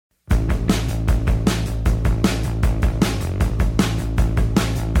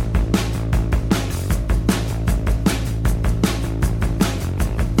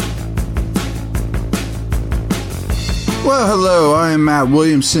Well, hello, I am Matt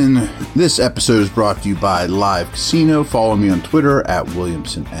Williamson. This episode is brought to you by Live Casino. Follow me on Twitter at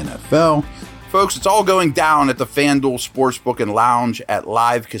WilliamsonNFL. Folks, it's all going down at the FanDuel Sportsbook and Lounge at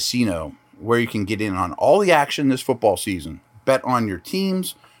Live Casino, where you can get in on all the action this football season. Bet on your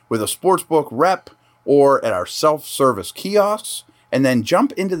teams with a sportsbook rep or at our self-service kiosks, and then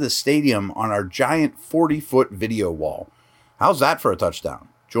jump into the stadium on our giant 40-foot video wall. How's that for a touchdown?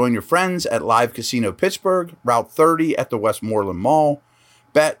 Join your friends at Live Casino Pittsburgh, Route 30 at the Westmoreland Mall.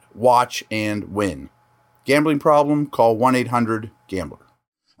 Bet, watch, and win. Gambling problem? Call 1-800-GAMBLER.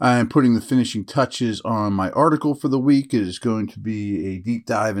 I am putting the finishing touches on my article for the week. It is going to be a deep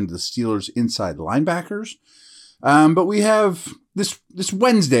dive into the Steelers' inside linebackers. But we have this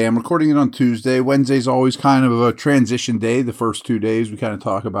Wednesday. I'm recording it on Tuesday. Wednesday's always kind of a transition day. The first 2 days, we kind of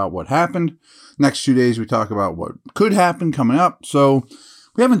talk about what happened. Next 2 days, we talk about what could happen coming up. So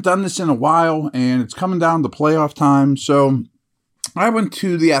we haven't done this in a while, and it's coming down to playoff time. So I went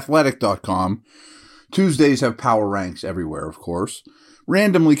to theathletic.com. Tuesdays have power ranks everywhere, of course.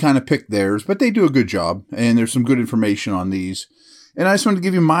 Randomly kind of picked theirs, but they do a good job, and there's some good information on these. And I just wanted to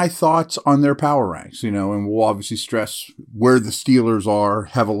give you my thoughts on their power ranks, and we'll obviously stress where the Steelers are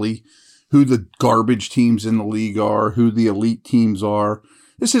heavily, who the garbage teams in the league are, who the elite teams are.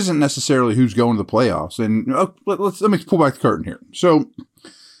 This isn't necessarily who's going to the playoffs. And let me pull back the curtain here. So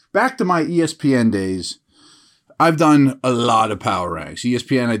back to my ESPN days, I've done a lot of power ranks.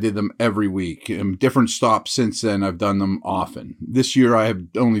 ESPN, I did them every week. Different stops since then, I've done them often. This year, I have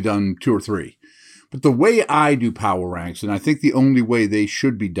only done 2 or 3. But the way I do power ranks, and I think the only way they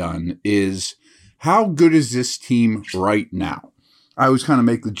should be done, is how good is this team right now? I always kind of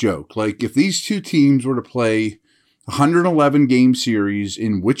make the joke. Like, if these two teams were to play 111 game series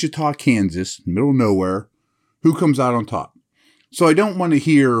in Wichita, Kansas, middle of nowhere, who comes out on top? So I don't want to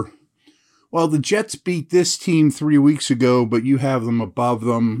hear, well, the Jets beat this team 3 weeks ago, but you have them above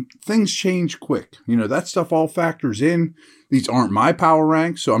them. Things change quick. That stuff all factors in. These aren't my power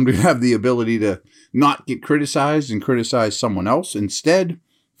ranks, so I'm going to have the ability to not get criticized and criticize someone else instead.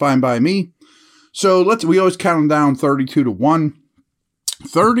 Fine by me. So we always count them down 32-1.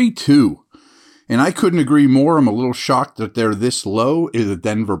 32. And I couldn't agree more. I'm a little shocked that they're this low in the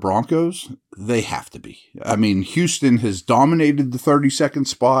Denver Broncos. They have to be. I mean, Houston has dominated the 32nd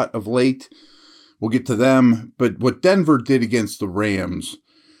spot of late. We'll get to them. But what Denver did against the Rams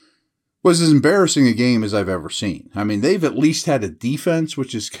was as embarrassing a game as I've ever seen. I mean, they've at least had a defense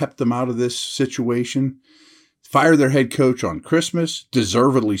which has kept them out of this situation. Fired their head coach on Christmas,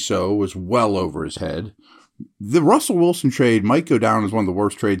 deservedly so, was well over his head. The Russell Wilson trade might go down as one of the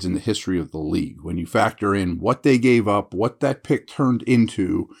worst trades in the history of the league when you factor in what they gave up, what that pick turned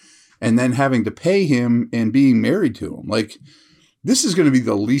into, and then having to pay him and being married to him. Like, this is going to be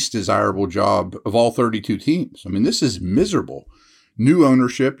the least desirable job of all 32 teams. I mean, this is miserable. New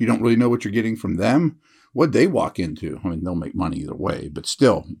ownership, you don't really know what you're getting from them. What'd they walk into? I mean, they'll make money either way, but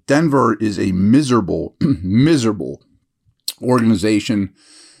still, Denver is a miserable, miserable organization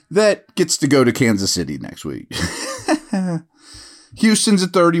that gets to go to Kansas City next week. Houston's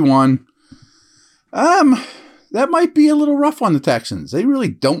at 31. That might be a little rough on the Texans. They really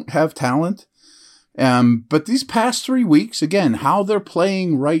don't have talent. But these past 3 weeks, again, how they're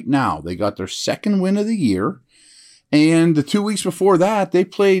playing right now, they got their second win of the year. And the 2 weeks before that, they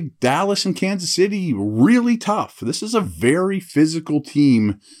played Dallas and Kansas City really tough. This is a very physical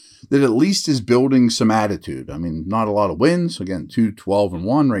team that at least is building some attitude. I mean, not a lot of wins. Again,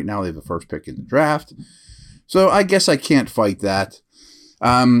 2-12-1. Right now, they have the first pick in the draft. So I guess I can't fight that.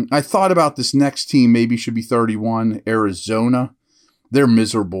 I thought about this next team maybe should be 31, Arizona. They're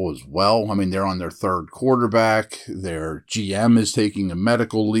miserable as well. I mean, they're on their third quarterback. Their GM is taking a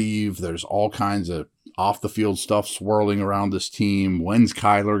medical leave. There's all kinds of off-the-field stuff swirling around this team. When's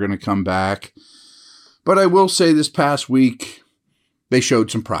Kyler going to come back? But I will say this past week, they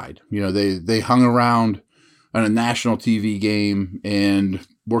showed some pride. They hung around on a national TV game and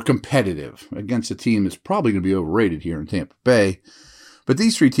were competitive against a team that's probably going to be overrated here in Tampa Bay. But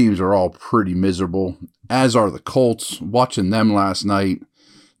these 3 teams are all pretty miserable, as are the Colts. Watching them last night,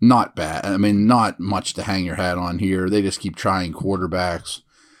 not bad. I mean, not much to hang your hat on here. They just keep trying quarterbacks.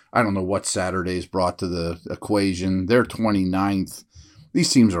 I don't know what Saturday's brought to the equation. They're 29th.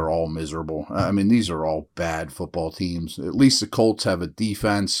 These teams are all miserable. I mean, these are all bad football teams. At least the Colts have a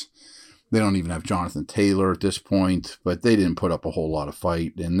defense. They don't even have Jonathan Taylor at this point, but they didn't put up a whole lot of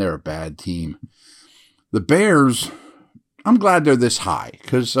fight, and they're a bad team. The Bears, I'm glad they're this high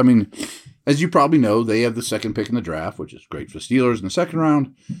because, I mean, as you probably know, they have the second pick in the draft, which is great for the Steelers in the second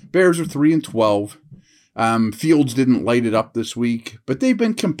round. Bears are 3-12. Fields didn't light it up this week, but they've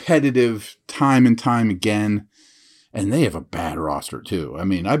been competitive time and time again. And they have a bad roster, too. I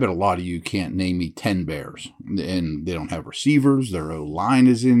mean, I bet a lot of you can't name me 10 Bears. And they don't have receivers. Their O-line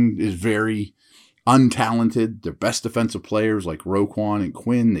is very untalented. Their best defensive players like Roquan and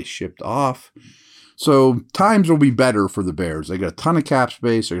Quinn, they shipped off. So times will be better for the Bears. They got a ton of cap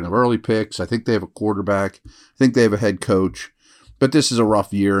space. They're going to have early picks. I think they have a quarterback. I think they have a head coach. But this is a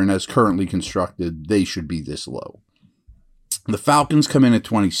rough year, and as currently constructed, they should be this low. The Falcons come in at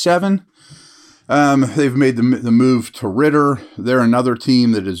 27. They've made the move to Ritter. They're another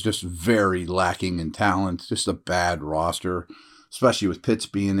team that is just very lacking in talent, just a bad roster, especially with Pitts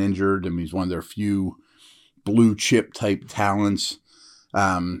being injured. I mean, he's one of their few blue chip type talents.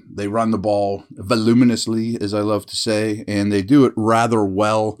 They run the ball voluminously, as I love to say, and they do it rather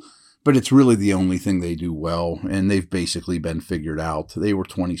well, but it's really the only thing they do well, and they've basically been figured out. They were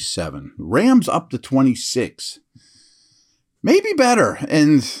 27. Rams up to 26. Maybe better.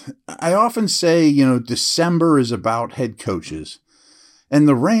 And I often say, December is about head coaches. And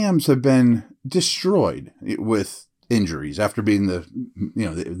the Rams have been destroyed with injuries after being the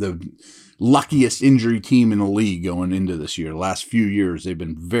luckiest injury team in the league going into this year. The last few years, they've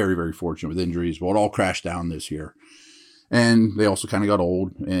been very, very fortunate with injuries. Well, it all crashed down this year. And they also kind of got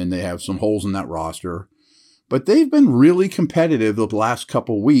old, and they have some holes in that roster. But they've been really competitive the last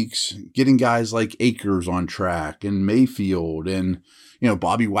couple weeks, getting guys like Akers on track and Mayfield and,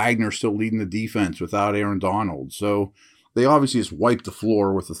 Bobby Wagner still leading the defense without Aaron Donald. So they obviously just wiped the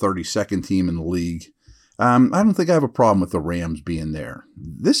floor with the 32nd team in the league. I don't think I have a problem with the Rams being there.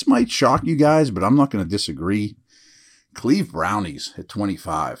 This might shock you guys, but I'm not going to disagree. Cleve Brownies at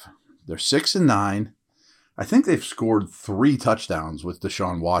 25. They're 6-9. I think they've scored 3 touchdowns with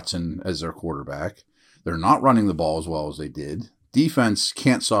Deshaun Watson as their quarterback. They're not running the ball as well as they did. Defense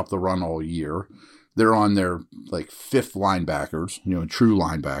can't stop the run all year. They're on their 5th linebackers, true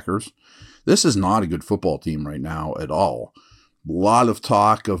linebackers. This is not a good football team right now at all. A lot of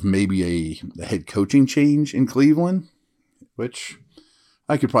talk of maybe a head coaching change in Cleveland, which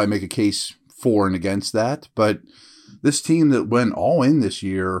I could probably make a case for and against that. But this team that went all in this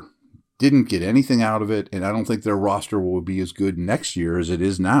year didn't get anything out of it, and I don't think their roster will be as good next year as it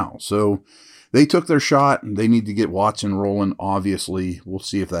is now. So they took their shot, and they need to get Watson rolling, obviously. We'll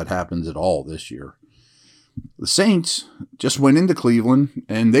see if that happens at all this year. The Saints just went into Cleveland,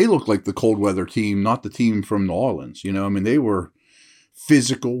 and they looked like the cold weather team, not the team from New Orleans. They were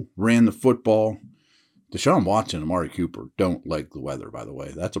physical, ran the football. Deshaun Watson and Amari Cooper don't like the weather, by the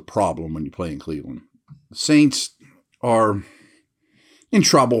way. That's a problem when you play in Cleveland. The Saints are in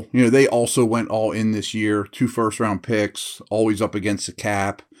trouble. They also went all in this year. 2 first-round picks, always up against the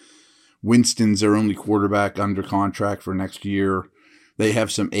cap. Winston's their only quarterback under contract for next year. They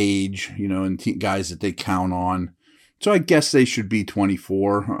have some age, and guys that they count on. So I guess they should be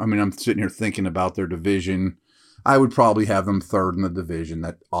 24. I mean, I'm sitting here thinking about their division. I would probably have them 3rd in the division,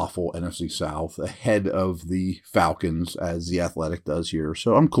 that awful NFC South, ahead of the Falcons, as the Athletic does here.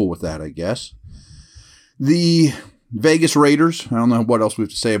 So I'm cool with that, I guess. The Vegas Raiders, I don't know what else we have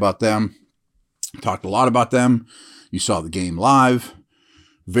to say about them. Talked a lot about them. You saw the game live.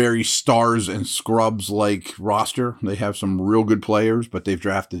 Very stars and scrubs-like roster. They have some real good players, but they've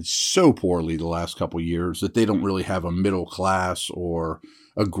drafted so poorly the last couple years that they don't really have a middle class or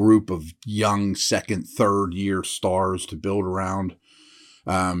a group of young second, third year stars to build around.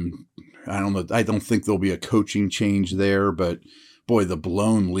 I don't know. I don't think there'll be a coaching change there, but boy, the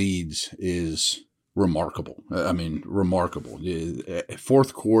blown leads is remarkable. I mean, remarkable.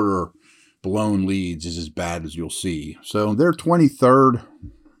 4th quarter blown leads is as bad as you'll see. So they're 23rd.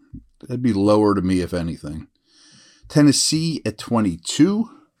 That'd be lower to me, if anything. Tennessee at 22.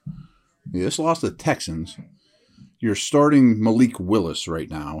 You just lost the Texans. You're starting Malik Willis right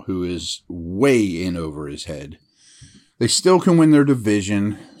now, who is way in over his head. They still can win their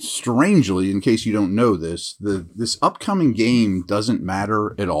division. Strangely, in case you don't know this, this upcoming game doesn't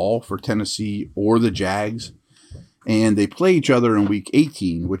matter at all for Tennessee or the Jags. And they play each other in week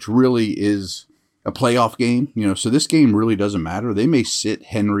 18, which really is a playoff game. So this game really doesn't matter. They may sit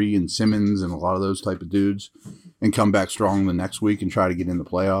Henry and Simmons and a lot of those type of dudes and come back strong the next week and try to get in the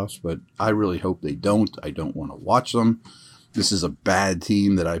playoffs. But I really hope they don't. I don't want to watch them. This is a bad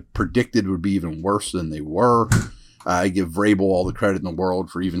team that I predicted would be even worse than they were. I give Vrabel all the credit in the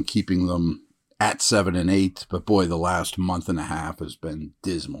world for even keeping them at 7-8. But boy, the last month and a half has been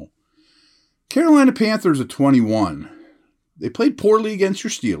dismal. Carolina Panthers at 21. They played poorly against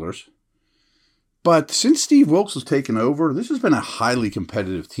your Steelers. But since Steve Wilkes has taken over, this has been a highly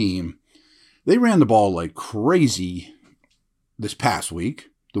competitive team. They ran the ball like crazy this past week.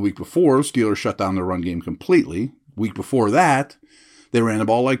 The week before, Steelers shut down their run game completely. Week before that, they ran the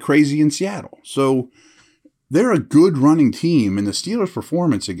ball like crazy in Seattle. So they're a good running team, and the Steelers'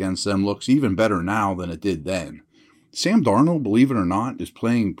 performance against them looks even better now than it did then. Sam Darnold, believe it or not, is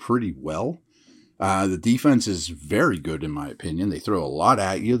playing pretty well. The defense is very good, in my opinion. They throw a lot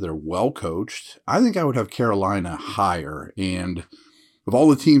at you. They're well coached. I think I would have Carolina higher. And of all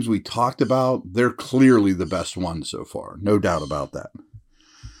the teams we talked about, they're clearly the best one so far. No doubt about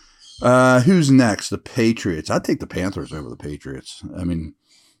that. Who's next? The Patriots. I'd take the Panthers over the Patriots. I mean,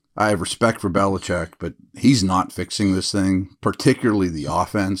 I have respect for Belichick, but he's not fixing this thing, particularly the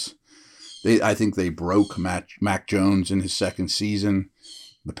offense. I think they broke Mac Jones in his second season.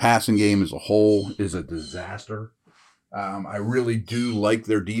 The passing game as a whole is a disaster. I really do like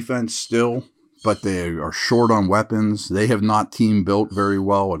their defense still, but they are short on weapons. They have not team built very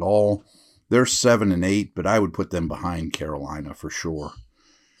well at all. They're 7-8, but I would put them behind Carolina for sure.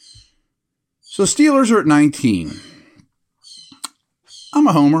 So Steelers are at 19. I'm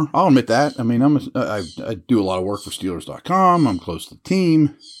a homer. I'll admit that. I mean, I do a lot of work for Steelers.com. I'm close to the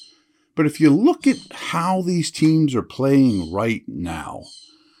team. But if you look at how these teams are playing right now,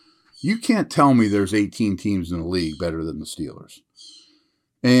 you can't tell me there's 18 teams in the league better than the Steelers.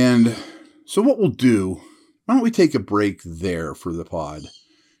 And so what we'll do, why don't we take a break there for the pod,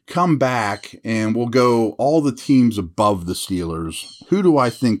 come back, and we'll go all the teams above the Steelers. Who do I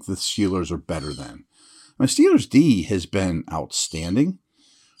think the Steelers are better than? My Steelers D has been outstanding.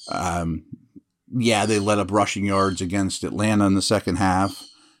 They let up rushing yards against Atlanta in the second half,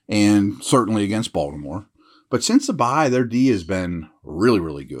 and certainly against Baltimore. But since the bye, their D has been really,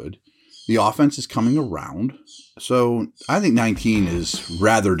 really good. The offense is coming around. So I think 19 is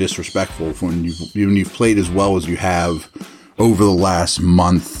rather disrespectful when you've played as well as you have over the last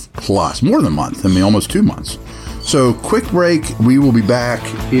month plus. More than a month. I mean, almost 2 months. So quick break. We will be back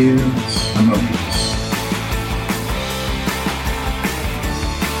in a moment.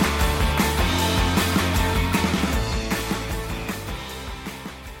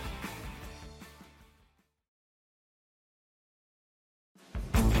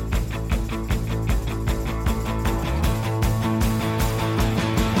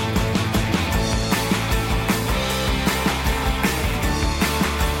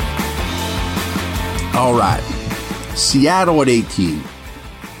 All right, Seattle at 18.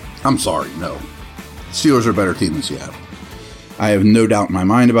 I'm sorry, no. Steelers are a better team than Seattle. I have no doubt in my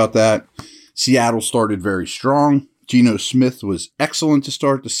mind about that. Seattle started very strong. Geno Smith was excellent to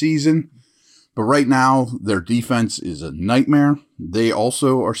start the season. But right now, their defense is a nightmare. They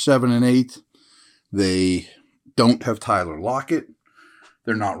also are 7-8. They don't have Tyler Lockett.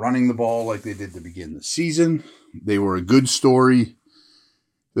 They're not running the ball like they did to begin the season. They were a good story.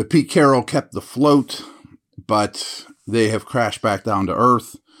 The Pete Carroll kept the float, but they have crashed back down to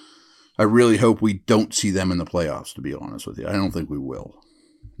earth. I really hope we don't see them in the playoffs, to be honest with you. I don't think we will.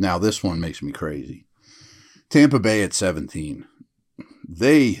 Now, this one makes me crazy. Tampa Bay at 17.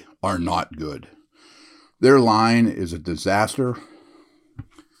 They are not good. Their line is a disaster.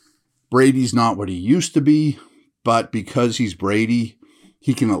 Brady's not what he used to be, but because he's Brady,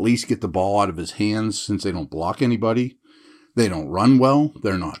 he can at least get the ball out of his hands since they don't block anybody. They don't run well.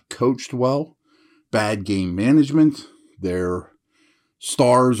 They're not coached well. Bad game management. Their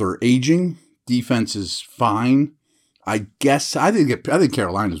stars are aging. Defense is fine. I think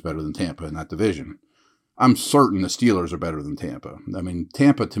Carolina's better than Tampa in that division. I'm certain the Steelers are better than Tampa. I mean,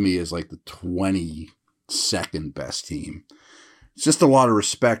 Tampa to me is like the 22nd best team. It's just a lot of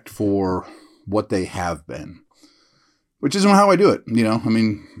respect for what they have been, which isn't how I do it. You know, I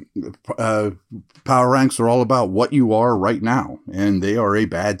mean, power ranks are all about what you are right now, and they are a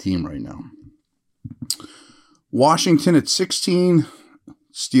bad team right now. Washington at 16,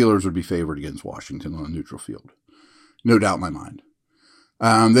 Steelers would be favored against Washington on a neutral field. No doubt in my mind.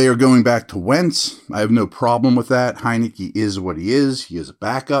 They are going back to Wentz. I have no problem with that. Heineke is what he is. He is a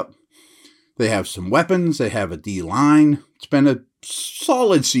backup. They have some weapons. They have a D-line. It's been a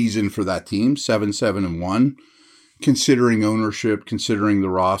solid season for that team, 7-1, considering ownership, considering the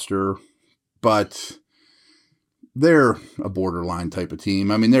roster. But they're a borderline type of team.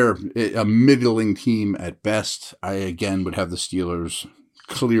 I mean, they're a middling team at best. I, again, would have the Steelers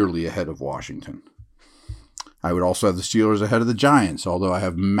clearly ahead of Washington. I would also have the Steelers ahead of the Giants, although I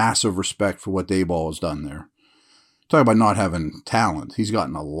have massive respect for what Daboll has done there. Talk about not having talent. He's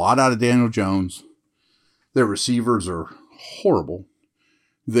gotten a lot out of Daniel Jones. Their receivers are horrible.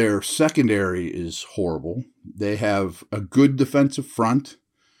 Their secondary is horrible. They have a good defensive front,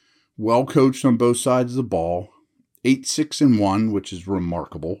 well coached on both sides of the ball, 8-6-1, which is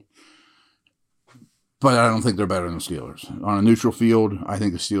remarkable. But I don't think they're better than the Steelers. On a neutral field, I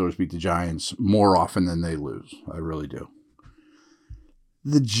think the Steelers beat the Giants more often than they lose. I really do.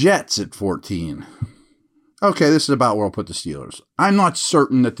 The Jets at 14. Okay, this is about where I'll put the Steelers. I'm not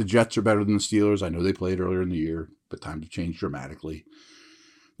certain that the Jets are better than the Steelers. I know they played earlier in the year, but times have changed dramatically.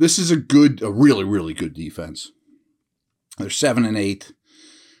 This is a really, really good defense. They're 7-8.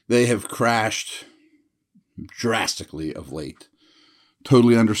 They have crashed drastically of late.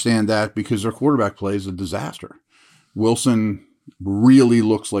 Totally understand that because their quarterback play is a disaster. Wilson really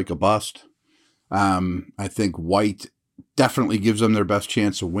looks like a bust. I think White definitely gives them their best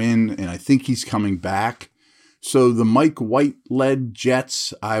chance to win, and I think he's coming back. So the Mike White-led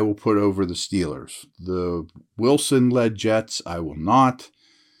Jets, I will put over the Steelers. The Wilson-led Jets, I will not.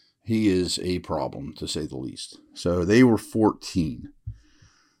 He is a problem, to say the least. So they were 14.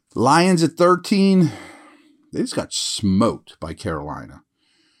 Lions at 13, they just got smoked by Carolina.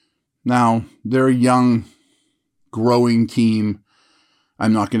 Now, they're a young, growing team.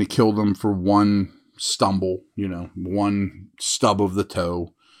 I'm not going to kill them for one stumble, one stub of the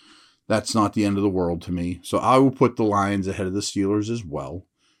toe. That's not the end of the world to me. So I will put the Lions ahead of the Steelers as well.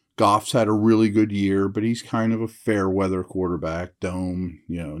 Goff's had a really good year, but he's kind of a fair weather quarterback. Dome,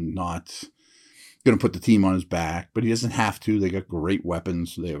 not going to put the team on his back, but he doesn't have to. They got great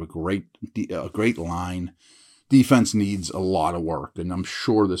weapons. They have a great line. Defense needs a lot of work, and I'm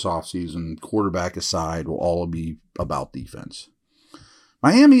sure this offseason, quarterback aside, will all be about defense.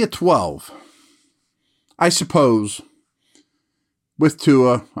 Miami at 12. I suppose with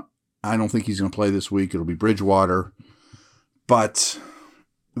Tua, I don't think he's going to play this week. It'll be Bridgewater, but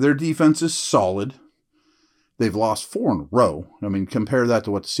their defense is solid. They've lost 4 in a row. I mean, compare that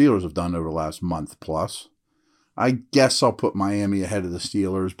to what the Steelers have done over the last month plus. I guess I'll put Miami ahead of the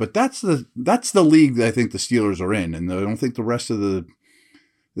Steelers, but that's the league that I think the Steelers are in, and I don't think the rest of the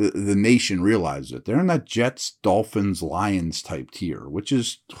nation realizes it. They're in that Jets, Dolphins, Lions type tier, which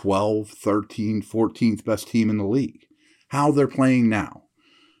is 12, 13, 14th best team in the league. How they're playing now.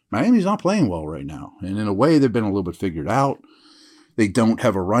 Miami's not playing well right now, and in a way they've been a little bit figured out. They don't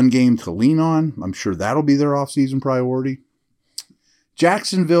have a run game to lean on. I'm sure that'll be their offseason priority.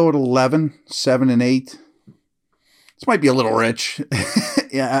 Jacksonville at 11, 7-8. This might be a little rich.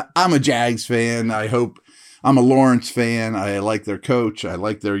 Yeah, I'm a Jags fan. I'm a Lawrence fan. I like their coach. I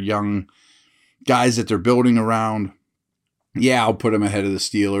like their young guys that they're building around. Yeah, I'll put them ahead of the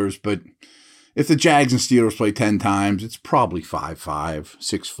Steelers, but if the Jags and Steelers play 10 times, it's probably 5-5,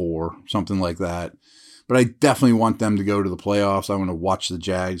 6-4, something like that. But I definitely want them to go to the playoffs. I want to watch the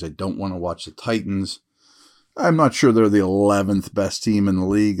Jags. I don't want to watch the Titans. I'm not sure they're the 11th best team in the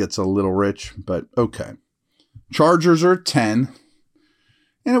league. That's a little rich, but okay. Chargers are at 10.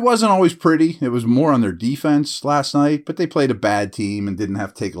 And it wasn't always pretty. It was more on their defense last night, but they played a bad team and didn't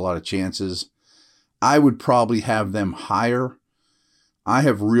have to take a lot of chances. I would probably have them higher. I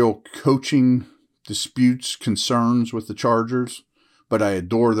have real coaching disputes, concerns with the Chargers, but I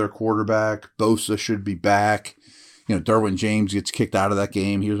adore their quarterback. Bosa should be back. Derwin James gets kicked out of that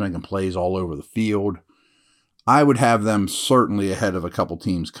game. He was making plays all over the field. I would have them certainly ahead of a couple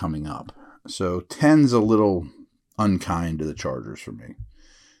teams coming up. So 10's a little unkind to the Chargers for me.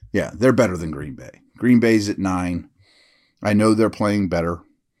 Yeah, they're better than Green Bay. Green Bay's at 9. I know they're playing better.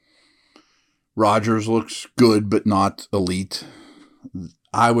 Rodgers looks good, but not elite.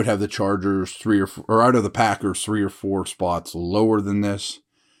 I would have the Chargers 3 or 4, or out of the Packers 3 or 4 spots lower than this.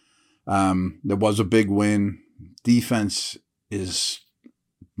 There was a big win. Defense is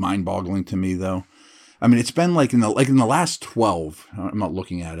mind-boggling to me, though. I mean, it's been like in the last 12. I'm not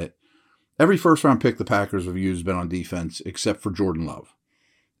looking at it. Every first-round pick the Packers have used has been on defense, except for Jordan Love.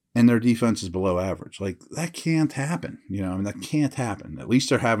 And their defense is below average. That can't happen. That can't happen. At least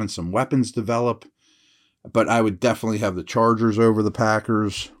they're having some weapons develop. But I would definitely have the Chargers over the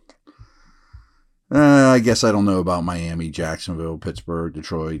Packers. I guess I don't know about Miami, Jacksonville, Pittsburgh,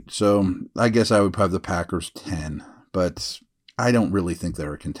 Detroit. So I guess I would have the Packers 10. But I don't really think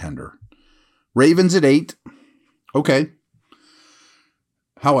they're a contender. Ravens at 8. Okay.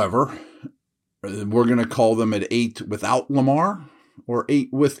 However, we're going to call them at 8 without Lamar or 8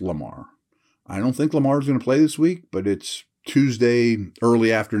 with Lamar. I don't think Lamar's going to play this week, but it's Tuesday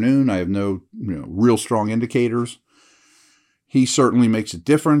early afternoon. I have no real strong indicators. He certainly makes a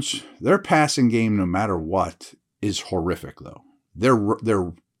difference. Their passing game, no matter what, is horrific, though.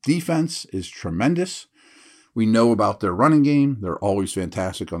 Their defense is tremendous. We know about their running game. They're always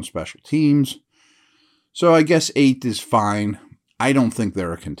fantastic on special teams. So I guess 8 is fine. I don't think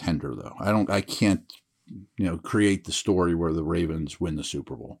they're a contender, though. I can't, create the story where the Ravens win the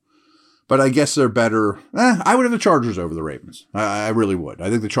Super Bowl. But I guess they're better. I would have the Chargers over the Ravens. I really would. I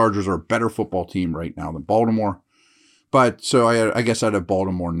think the Chargers are a better football team right now than Baltimore. But so I guess I'd have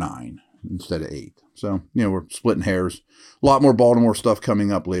Baltimore 9 instead of 8. So, we're splitting hairs. A lot more Baltimore stuff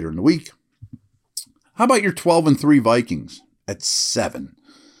coming up later in the week. How about your 12-3 Vikings at 7?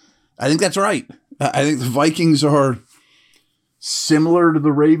 I think that's right. I think the Vikings are similar to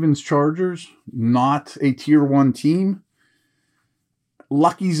the Ravens Chargers, not a tier 1 team.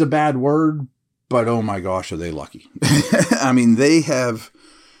 Lucky's a bad word, but oh my gosh, are they lucky. I mean,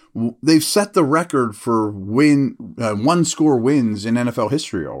 they've set the record for one-score wins in NFL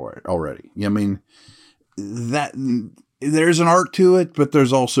history already. I mean, that there's an art to it, but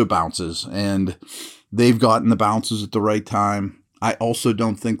there's also bounces, and they've gotten the bounces at the right time. I also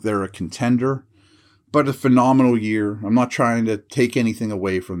don't think they're a contender, but a phenomenal year. I'm not trying to take anything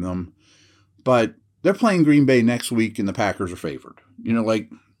away from them, but they're playing Green Bay next week, and the Packers are favored.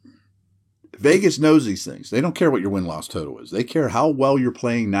 Vegas knows these things. They don't care what your win-loss total is. They care how well you're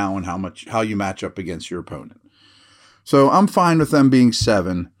playing now and how you match up against your opponent. So I'm fine with them being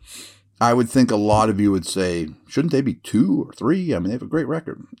 7. I would think a lot of you would say, shouldn't they be 2 or 3? I mean, they have a great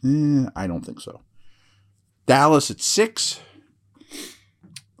record. I don't think so. Dallas at 6.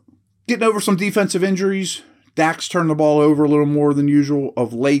 Getting over some defensive injuries. Dak's turned the ball over a little more than usual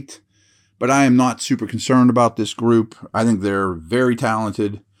of late, but I am not super concerned about this group. I think they're very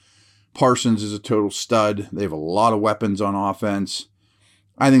talented. Parsons is a total stud. They have a lot of weapons on offense.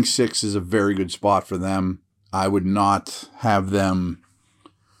 I think 6 is a very good spot for them. I would not have them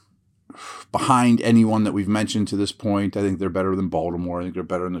behind anyone that we've mentioned to this point. I think they're better than Baltimore. I think they're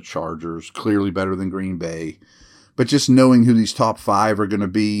better than the Chargers, clearly better than Green Bay. But just knowing who these top 5 are going to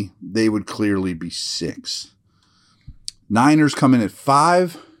be, they would clearly be 6. Niners come in at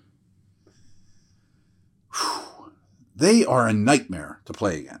 5. Whew. They are a nightmare to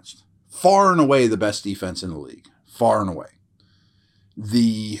play against. Far and away the best defense in the league. Far and away.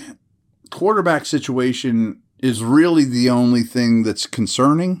 The quarterback situation is really the only thing that's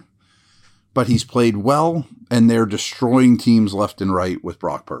concerning. But he's played well, and they're destroying teams left and right with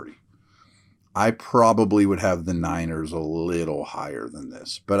Brock Purdy. I probably would have the Niners a little higher than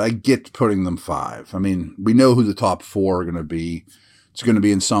this, but I get putting them 5. I mean, we know who the top 4 are going to be. It's going to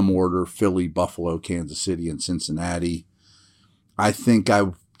be in some order: Philly, Buffalo, Kansas City, and Cincinnati. I think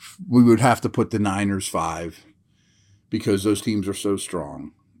we would have to put the Niners 5 because those teams are so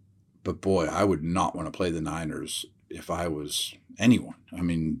strong. But boy, I would not want to play the Niners if I was anyone. I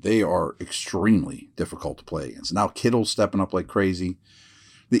mean, they are extremely difficult to play against. Now Kittle's stepping up like crazy.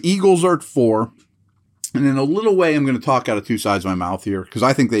 The Eagles are at 4. And in a little way, I'm going to talk out of two sides of my mouth here because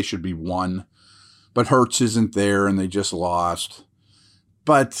I think they should be 1. But Hurts isn't there and they just lost.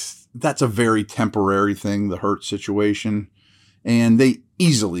 But that's a very temporary thing, the Hurts situation. And they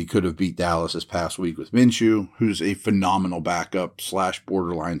easily could have beat Dallas this past week with Minshew, who's a phenomenal backup /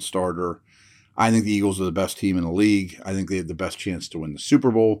 borderline starter. I think the Eagles are the best team in the league. I think they have the best chance to win the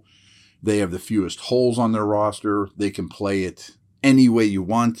Super Bowl. They have the fewest holes on their roster. They can play it any way you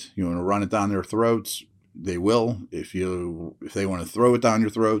want. You want to run it down their throats, they will. If they want to throw it down your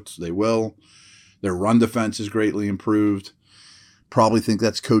throats, they will. Their run defense is greatly improved. Probably think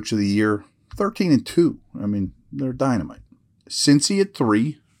that's coach of the year. 13-2. I mean, they're dynamite. Cincy at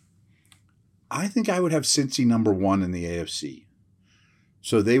 3. I think I would have Cincy number 1 in the AFC.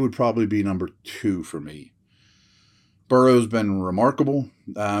 So they would probably be number 2 for me. Burrow's been remarkable.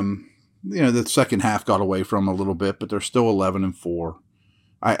 The second half got away from them a little bit, but they're still 11-4.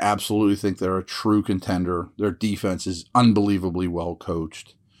 I absolutely think they're a true contender. Their defense is unbelievably well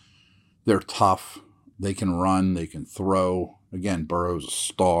coached. They're tough. They can run. They can throw. Again, Burrow's a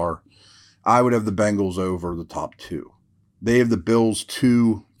star. I would have the Bengals over the top 2. They have the Bills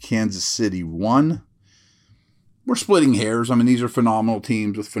 2, Kansas City 1. We're splitting hairs. I mean, these are phenomenal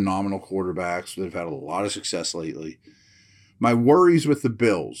teams with phenomenal quarterbacks. They've had a lot of success lately. My worries with the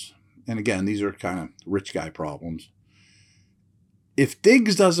Bills, and again, these are kind of rich guy problems. If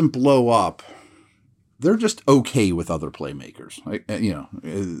Diggs doesn't blow up, they're just okay with other playmakers.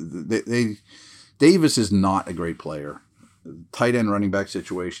 Davis is not a great player. The tight end running back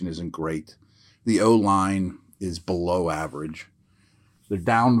situation isn't great. The O-line is below average. They're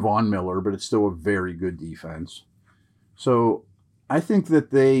down Von Miller, but it's still a very good defense. So I think that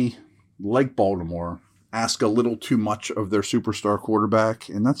they, like Baltimore, ask a little too much of their superstar quarterback,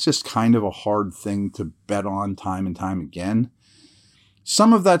 and that's just kind of a hard thing to bet on time and time again.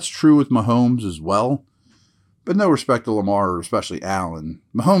 Some of that's true with Mahomes as well, but no respect to Lamar or especially Allen.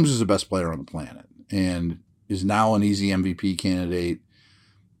 Mahomes is the best player on the planet and is now an easy MVP candidate.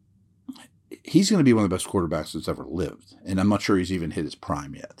 He's going to be one of the best quarterbacks that's ever lived, and I'm not sure he's even hit his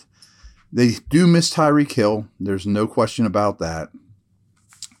prime yet. They do miss Tyreek Hill. There's no question about that.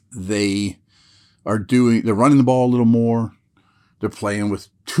 They're running the ball a little more. They're playing with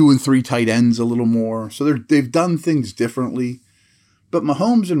 2 and 3 tight ends a little more. So they've done things differently. But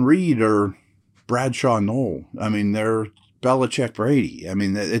Mahomes and Reed are Bradshaw Knoll. I mean, they're Belichick Brady. I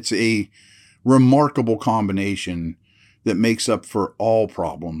mean, it's a remarkable combination that makes up for all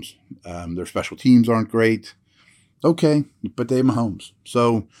problems. Their special teams aren't great. Okay, but they have Mahomes.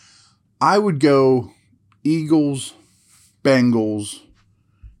 So I would go Eagles, Bengals,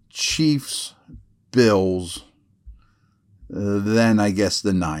 Chiefs, Bills, then I guess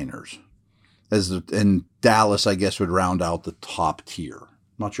the Niners. And Dallas, I guess, would round out the top tier.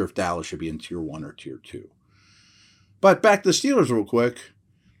 I'm not sure if Dallas should be in tier 1 or tier 2. But back to the Steelers real quick.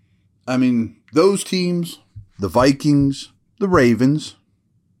 I mean, those teams, the Vikings, the Ravens,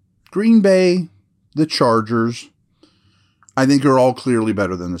 Green Bay, the Chargers, I think are all clearly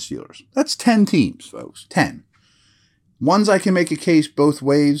better than the Steelers. That's 10 teams, folks. 10. Ones I can make a case both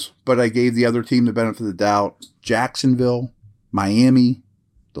ways, but I gave the other team the benefit of the doubt. Jacksonville, Miami,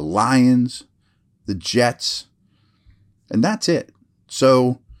 the Lions, the Jets, and that's it.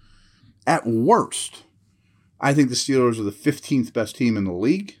 So, at worst, I think the Steelers are the 15th best team in the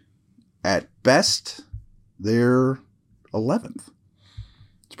league. At best, they're 11th.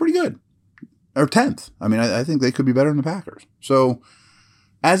 It's pretty good. Or 10th. I mean, I think they could be better than the Packers. So,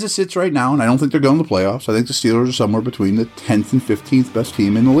 as it sits right now, and I don't think they're going to the playoffs, I think the Steelers are somewhere between the 10th and 15th best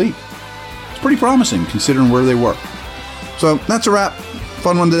team in the league. It's pretty promising considering where they were. So, that's a wrap.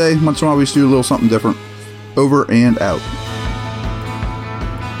 Fun one today. Once in a while we just do a little something different. Over and out.